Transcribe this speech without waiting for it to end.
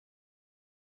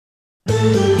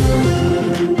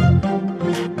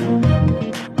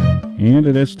And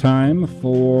it is time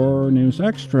for News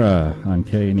Extra on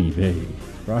KNEB.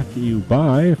 Brought to you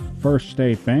by First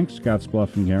State Bank,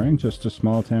 Scottsbluff and Gering, just a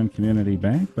small-town community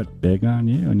bank, but big on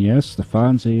you. And yes, the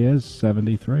Fonzie is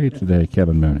 73 today,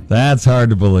 Kevin Mooney. That's hard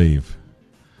to believe.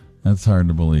 That's hard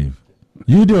to believe.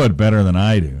 You do it better than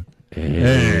I do.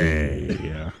 Hey.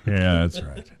 Yeah, that's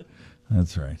right.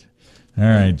 That's right. All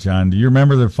right, John, do you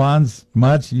remember the Fonz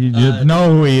much? You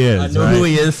know who he is, I know who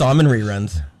he is. Saw him in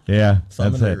rereruns. Yeah,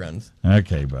 that's it. Reruns.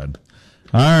 Okay, bud.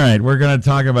 All right, we're going to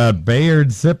talk about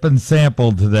Bayard Sip and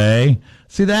Sample today.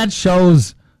 See, that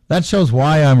shows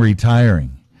why I'm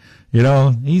retiring. You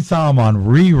know, he saw him on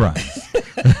reruns.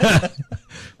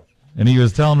 And he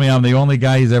was telling me I'm the only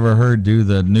guy he's ever heard do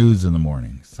the news in the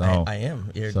morning. So I am.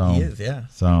 He is, yeah.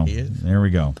 So he is. There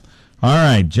we go. All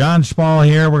right, John Schmall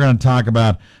here. We're going to talk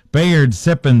about Bayard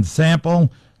Sip and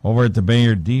Sample over at the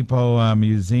Bayard Depot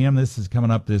Museum. This is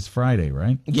coming up this Friday,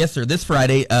 right? Yes, sir. This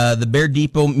Friday, the Bayard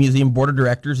Depot Museum Board of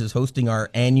Directors is hosting our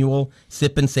annual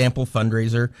Sip and Sample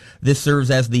fundraiser. This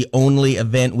serves as the only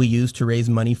event we use to raise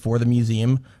money for the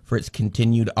museum for its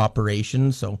continued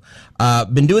operation. So,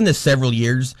 been doing this several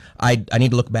years. I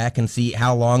need to look back and see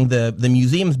how long the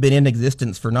museum's been in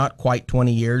existence, for not quite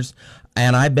 20 years.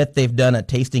 And I bet they've done a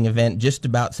tasting event just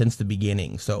about since the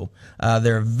beginning. So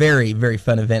they're a very, very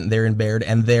fun event there in Bayard,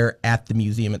 and they're at the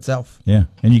museum itself. Yeah,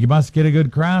 and you must get a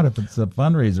good crowd if it's a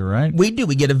fundraiser, right? We do.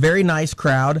 We get a very nice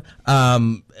crowd.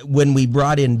 When we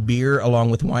brought in beer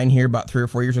along with wine here about 3 or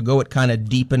 4 years ago, it kind of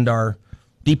deepened our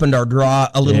draw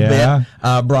a little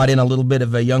bit. Brought in a little bit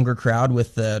of a younger crowd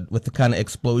with the kind of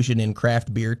explosion in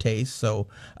craft beer taste. So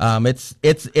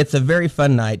it's a very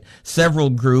fun night. Several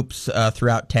groups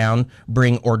throughout town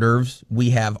bring hors d'oeuvres. We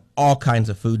have all kinds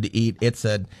of food to eat. It's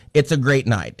a great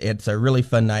night. It's a really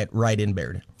fun night right in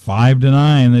Bayard. 5 to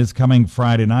 9 this coming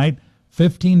Friday night.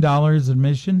 $15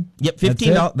 admission? Yep,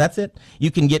 $15. That's it.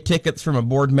 You can get tickets from a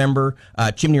board member.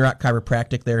 Chimney Rock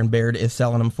Chiropractic there in Bayard is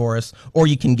selling them for us, or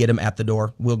you can get them at the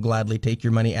door. We'll gladly take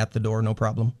your money at the door, no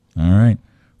problem. All right.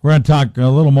 We're going to talk a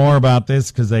little more about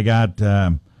this because they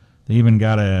even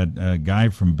got a guy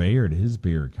from Bayard, his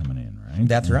beer coming in, right?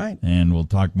 That's right. And we'll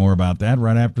talk more about that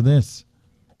right after this.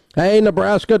 Hey,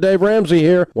 Nebraska, Dave Ramsey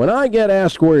here. When I get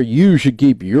asked where you should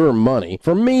keep your money,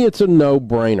 for me it's a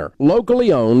no-brainer. Locally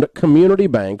owned community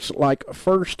banks like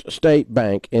First State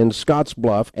Bank in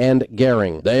Scottsbluff and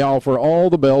Gering. They offer all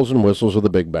the bells and whistles of the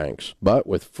big banks, but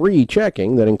with free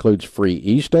checking that includes free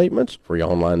e-statements, free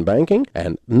online banking,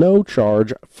 and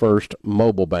no-charge First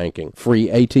mobile banking, free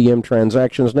ATM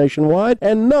transactions nationwide,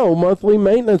 and no monthly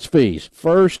maintenance fees.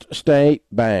 First State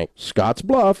Bank,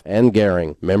 Scottsbluff and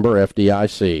Gering. Member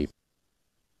FDIC.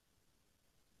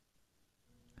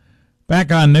 Back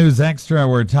on News Extra,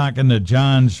 we're talking to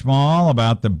John Schmall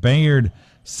about the Bayard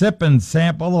Sip and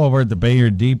Sample over at the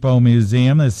Bayard Depot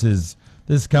Museum. This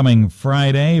coming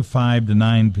Friday, 5 to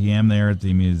 9 p.m. there at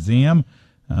the museum.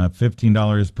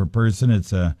 $15 per person.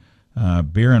 It's a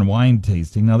beer and wine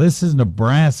tasting. Now, this is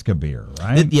Nebraska beer,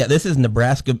 right? Yeah, this is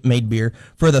Nebraska-made beer.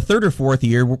 For the 3rd or 4th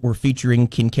year, we're featuring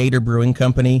Kincaid Brewing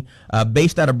Company.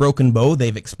 Based out of Broken Bow,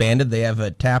 they've expanded. They have a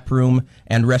tap room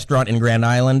and restaurant in Grand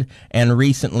Island. And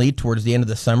recently, towards the end of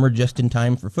the summer, just in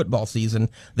time for football season,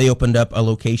 they opened up a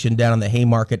location down on the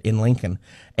Haymarket in Lincoln.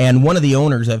 And one of the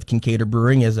owners of Kincaid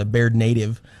Brewing is a Bayard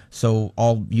native, so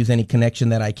I'll use any connection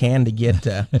that I can to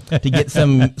get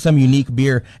some unique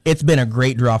beer. It's been a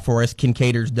great draw for us.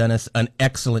 Kincaid's done us an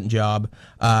excellent job,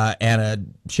 and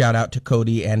a shout out to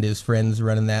Cody and his friends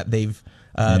running that. They've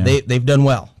done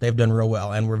well. They've done real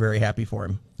well, and we're very happy for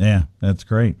him. Yeah, that's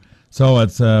great. So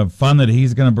it's fun that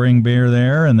he's going to bring beer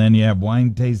there, and then you have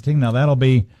wine tasting. Now that'll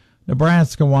be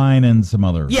Nebraska wine and some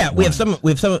other. Yeah, wines.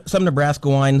 we have some Nebraska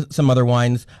wines, some other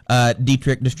wines.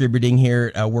 Dietrich Distributing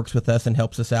here works with us and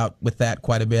helps us out with that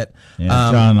quite a bit. Yeah,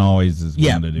 John always is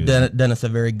willing to do that. Done us a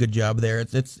very good job there.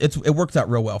 It works out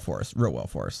real well for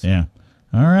us. Yeah.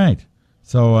 All right.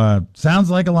 So sounds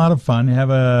like a lot of fun. You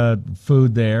have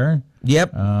food there.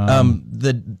 Yep.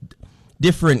 The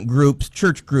different groups,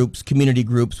 church groups, community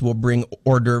groups will bring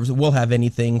hors d'oeuvres. We'll have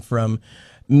anything from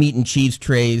meat and cheese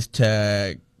trays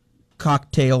to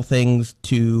cocktail things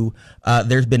to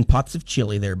there's been pots of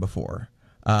chili there before,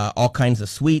 all kinds of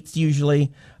sweets.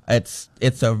 Usually it's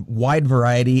a wide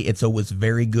variety. It's always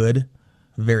very good,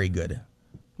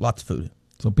 lots of food.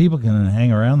 So people can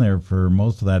hang around there for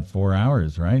most of that 4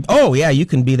 hours, right? Oh yeah, you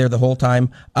can be there the whole time.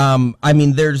 I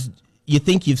mean, you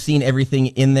think you've seen everything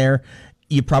in there.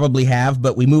 You probably have,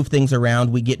 but we move things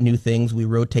around. We get new things. We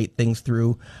rotate things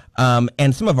through.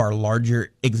 And some of our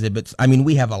larger exhibits, I mean,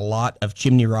 we have a lot of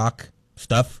Chimney Rock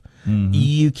stuff.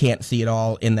 You can't see it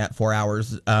all in that 4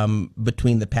 hours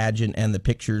between the pageant and the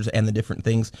pictures and the different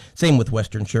things. Same with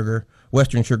Western Sugar.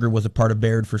 Western Sugar was a part of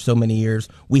Bayard for so many years.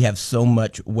 We have so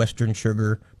much Western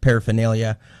Sugar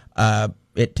paraphernalia.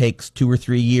 It takes 2 or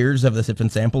 3 years of the sip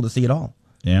and sample to see it all.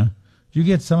 Yeah. Did you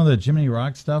get some of the Jiminy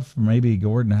Rock stuff from maybe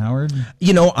Gordon Howard?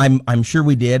 You know, I'm sure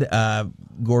we did.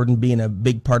 Gordon being a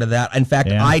big part of that. In fact,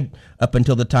 up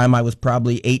until the time I was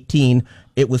probably 18,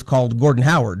 it was called Gordon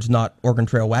Howard's, not Oregon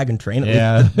Trail Wagon Train.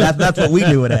 Yeah, that's what we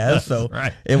knew it as. So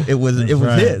right. it was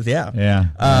his. Yeah.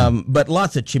 Yeah. But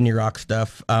lots of Chimney Rock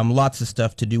stuff. Lots of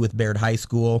stuff to do with Bayard High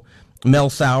School. Mel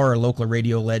Sauer, a local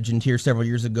radio legend here several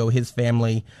years ago, his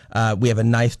family, we have a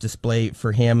nice display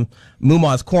for him.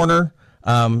 Muma's Corner.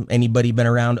 Anybody been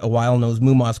around a while knows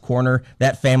Muma's Corner.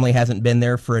 That family hasn't been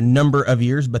there for a number of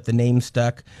years, but the name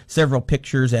stuck. Several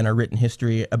pictures and a written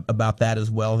history about that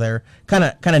as well there. Kind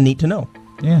of neat to know.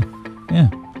 Yeah, yeah.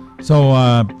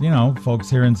 So, folks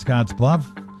here in Scotts Bluff,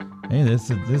 hey, this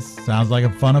sounds like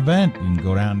a fun event. You can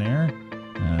go down there,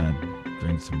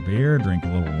 drink some beer, drink a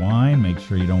little wine, make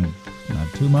sure you don't,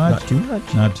 not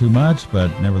too much, but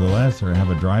nevertheless, or have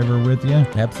a driver with you.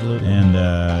 Absolutely. And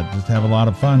just have a lot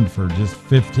of fun for just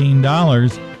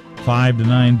 $15, 5 to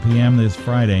 9 p.m. this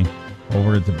Friday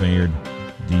over at the Bayard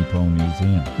Depot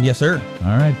Museum. Yes, sir.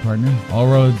 All right, partner. All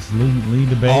roads lead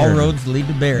to Bayard. All roads lead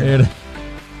to Bayard.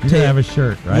 You can have a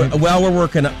shirt, right? Well, we're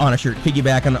working on a shirt,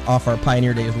 piggybacking off our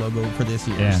Pioneer Days logo for this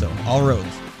year. Yeah. So, all roads.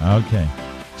 Okay.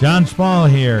 John Schmall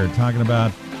here talking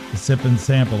about the sip and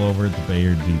sample over at the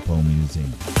Bayard Depot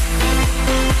Museum.